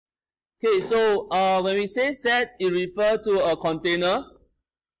Okay, so when we say set, it refers to a container.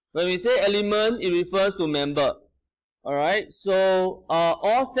 When we say element, it refers to member. Alright, so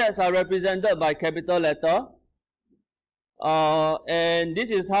all sets are represented by capital letter. And this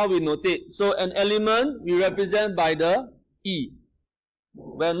is how we notate. So an element we represent by the E.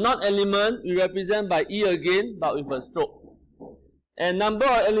 When not element, we represent by E again, but with a stroke. And number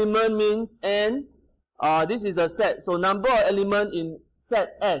of element means n. This is the set. So number of element in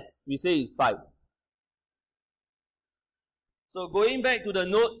set S, we say is 5. So going back to the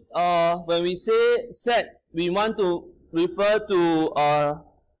notes, when we say set, we want to refer to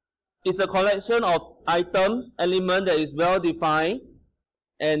it's a collection of items, element that is well defined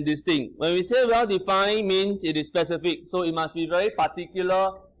and distinct. When we say well defined, means it is specific. So it must be very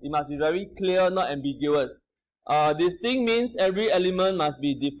particular, it must be very clear, not ambiguous. Distinct means every element must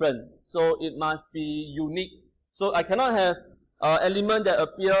be different. So it must be unique. So I cannot have element that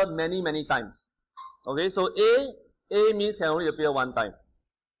appear many times. Okay, so A means can only appear one time.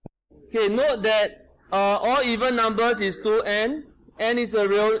 Okay, note that all even numbers is 2n. N is a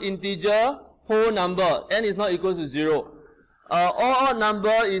real integer, whole number. N is not equal to 0. All odd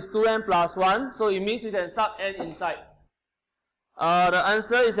number is 2n plus 1. So it means we can sub n inside. The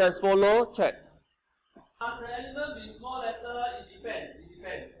answer is as follows. Check. Must the element be small letter? It depends. It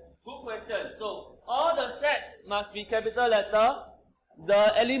depends. Good question. So all the sets must be capital letter.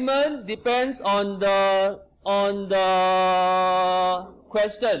 The element depends on the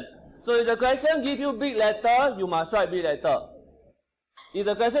question. So if the question gives you big letter, you must write big letter. If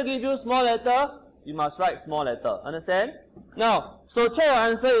the question gives you small letter, you must write small letter. Understand? Now, so check your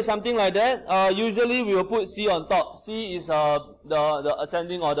answer is something like that. Usually we will put C on top. C is the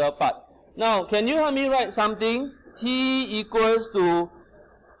ascending order part. Now, can you help me write something? T equals to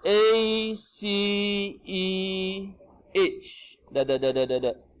A, C, E, H.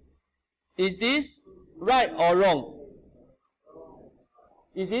 Is this right or wrong?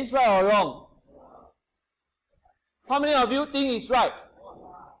 Is this right or wrong? How many of you think it's right?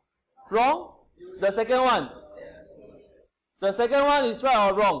 Wrong? The second one? The second one is right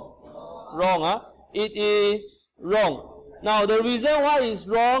or wrong? Wrong, huh? It is wrong. Now, the reason why it's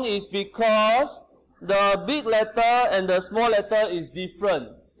wrong is because the big letter and the small letter is different.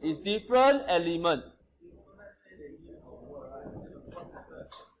 It's different element.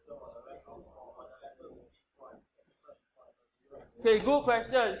 Okay, good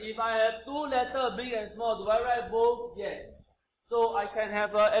question. If I have two letters, big and small, do I write both? Yes. So I can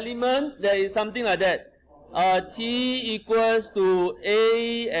have elements that is something like that. T equals to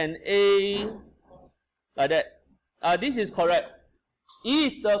A and A, like that. This is correct.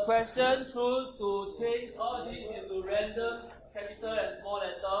 If the question chooses to change all these into random capital and small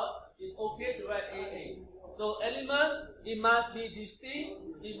letter, it's okay to write AA. So element, it must be distinct,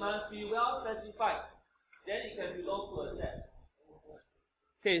 it must be well specified. Then it can belong to a set.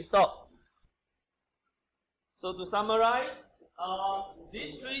 Okay, stop. So to summarize,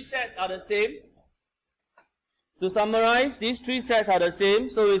 these three sets are the same. To summarize, these three sets are the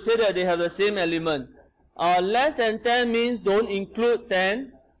same. So we say that they have the same element. Less than 10 means don't include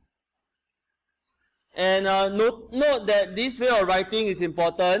 10. And note that this way of writing is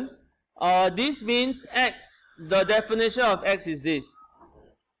important. This means X. The definition of X is this.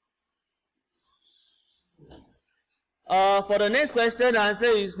 For the next question, the answer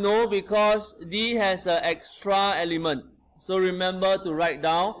is no, because D has an extra element. So remember to write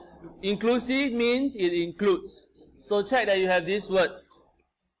down. Inclusive means it includes. So check that you have these words.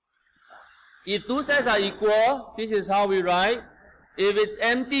 If two sets are equal, this is how we write. If it's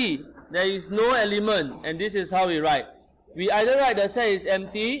empty, there is no element, and this is how we write. We either write the set is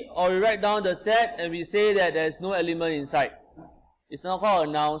empty, or we write down the set and we say that there is no element inside. It's not called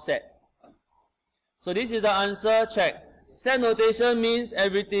a noun set. So this is the answer. Check. Set notation means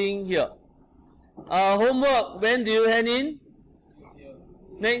everything here. Homework, when do you hand in?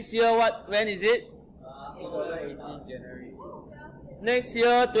 Next year, when is it? 18th January. Next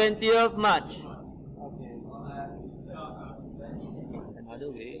year, 20th March.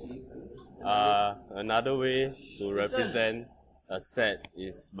 Another way to represent a set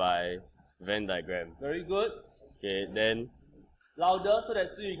is by Venn diagram. Very good. Okay, then Louder so that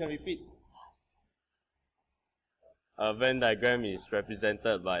you can repeat. a Venn diagram is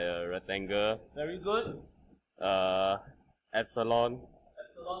represented by a rectangle, Very good. epsilon,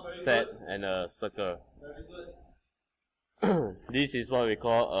 Very set, good. and a circle. Very good. This is what we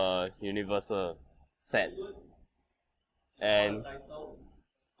call a universal set. And Title.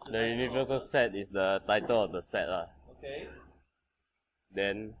 the universal set is the title of the set. Okay.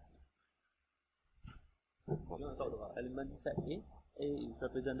 Then You want to talk about element set A? A is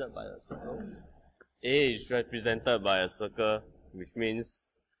represented by a circle. A is represented by a circle, which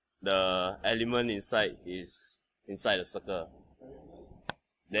means the element inside is inside the circle.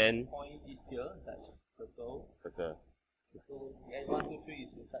 Then Point it here, like circle. circle. So 1, 2, 3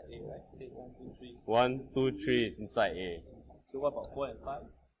 is inside A, right? Say 1, 2, 3. 1, 2, 3 is inside A. So what about 4 and 5?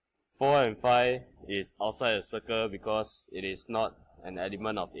 4 and 5 is outside the circle because it is not an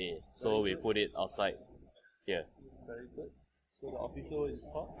element of A. So we put it outside here. Very good. So the official is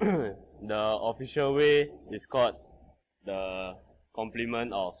called? The official way is called the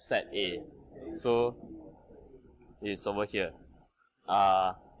complement of set A. So it's over here.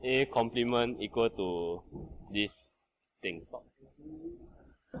 A complement equal to this thing.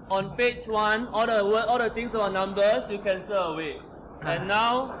 On page 1, all the things about numbers you cancel away. And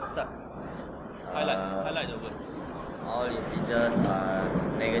now start. Highlight the words. All integers are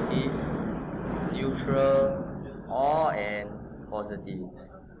negative, neutral, odd, and positive.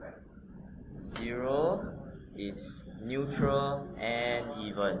 0 is neutral and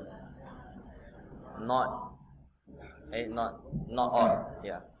even. Not odd.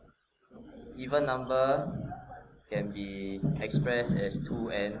 Yeah. Even number can be expressed as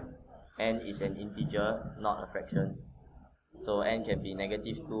 2n. N is an integer, not a fraction. So n can be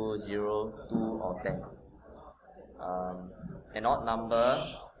negative 2, 0, 2, or 10. An odd number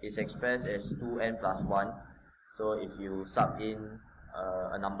is expressed as 2n plus 1. So if you sub in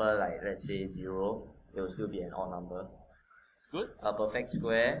a number like, let's say, 0, it will still be an odd number. Good. A perfect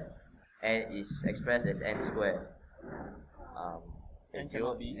square n is expressed as n squared. N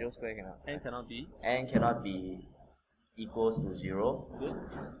cannot be. 0 square cannot. N cannot be. N cannot be equals to 0. Good.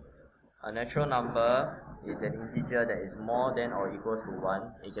 A natural number is an integer that is more than or equals to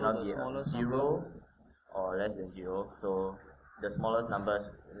 1. It cannot be 0 or less than 0. So the smallest number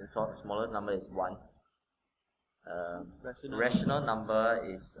is 1. Rational number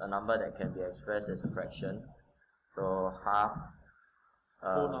is a number that can be expressed as a fraction. So half.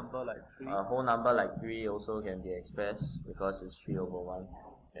 Whole number like 3. A whole number like 3 also can be expressed because it's 3 over 1.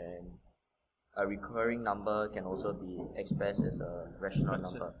 And a recurring number can also be expressed as a rational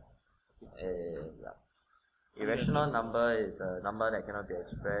number. Yeah. Irrational number is a number that cannot be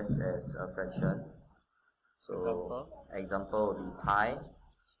expressed as a fraction. So example would be pi,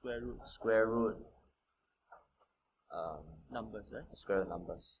 square root, Numbers, right? square root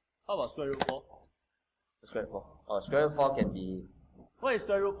numbers. How about square root 4? Square root 4. Square root 4 can be What is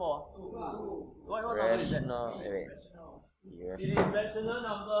square root 4? What number is that? rational. Wait. It is rational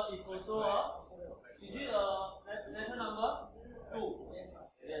number. It's also a. Is it a natural number? 2.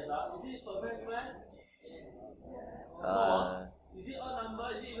 Yes. Is it perfect square? No. Is it odd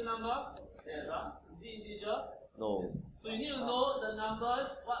number? Is it even number? Yes. Is it integer? No. So you need to know the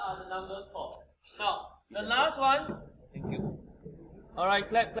numbers. What are the numbers for? Now, the last one. Thank you. Alright,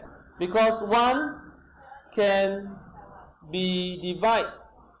 clap. Because 1 can be divided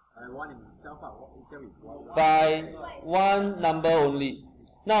by one number only.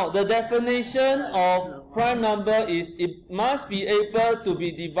 Now, the definition of prime number is it must be able to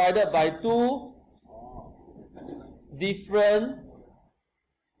be divided by 2 different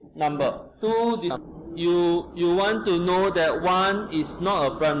number. You want to know that 1 is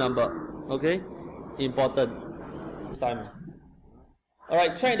not a prime number. Okay? Important. This time.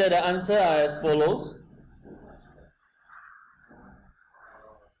 Alright, check that the answer are as follows.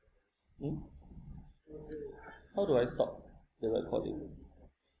 How do I stop the recording?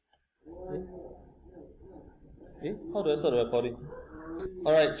 How do I stop the recording?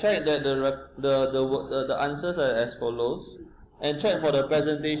 Alright, check that the answers are as follows. And check for the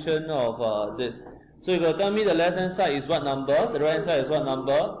presentation of this. So you're going to tell me the left hand side is what number, the right hand side is what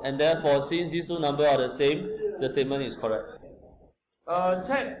number, and therefore since these two numbers are the same, the statement is correct.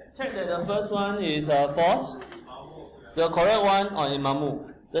 Check that the first one is false. The correct one in Mamu.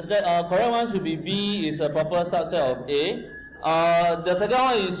 The correct one should be B is a proper subset of A. The second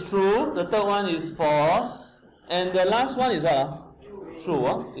one is true. The third one is false. And the last one is what?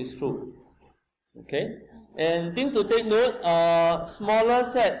 True. It's true. Okay. And things to take note, smaller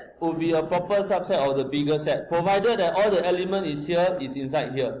set will be a proper subset of the bigger set, provided that all the element is here, is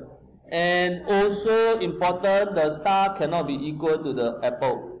inside here. And also important, the star cannot be equal to the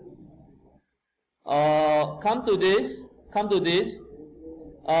apple. Come to this.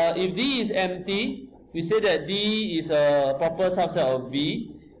 If D is empty, we say that D is a proper subset of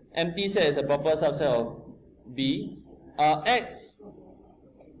B. Empty set is a proper subset of B. X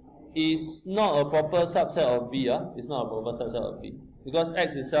is not a proper subset of B. It's not a proper subset of B. Because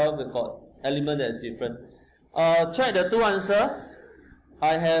X itself has got element that is different. Check the two answers.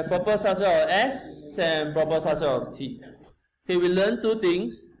 I have proper subset of S and proper subset of T. Okay, we learned two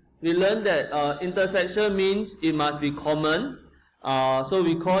things. We learned that intersection means it must be common. So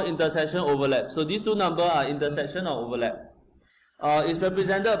we call intersection overlap. So these two numbers are intersection or overlap. It's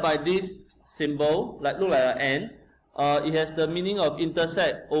represented by this symbol, look like an N. It has the meaning of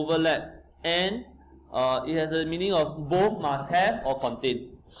intersect, overlap, and it has the meaning of both must have or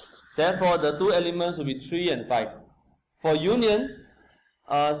contain. Therefore, the two elements will be 3 and 5. For union,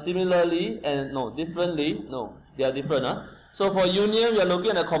 similarly and differently, they are different. So for union, we are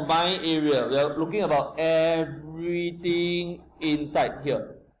looking at the combined area. We are looking about everything inside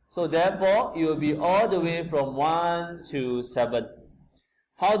here. So therefore, it will be all the way from 1 to 7.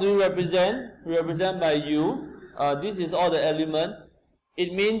 How do we represent? We represent by U. This is all the element.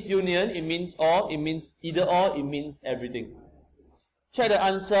 It means union, it means all, it means either or, it means everything. Check the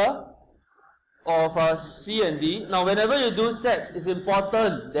answer of C and D. Now, whenever you do sets, it's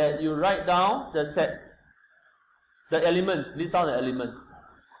important that you write down the set, the elements, list down the element.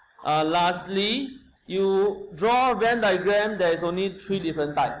 Lastly, you draw a Venn diagram. There is only 3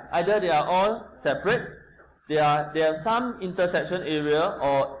 different types. Either they are all separate, they have some intersection area,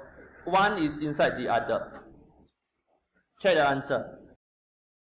 or one is inside the other. Check the answer.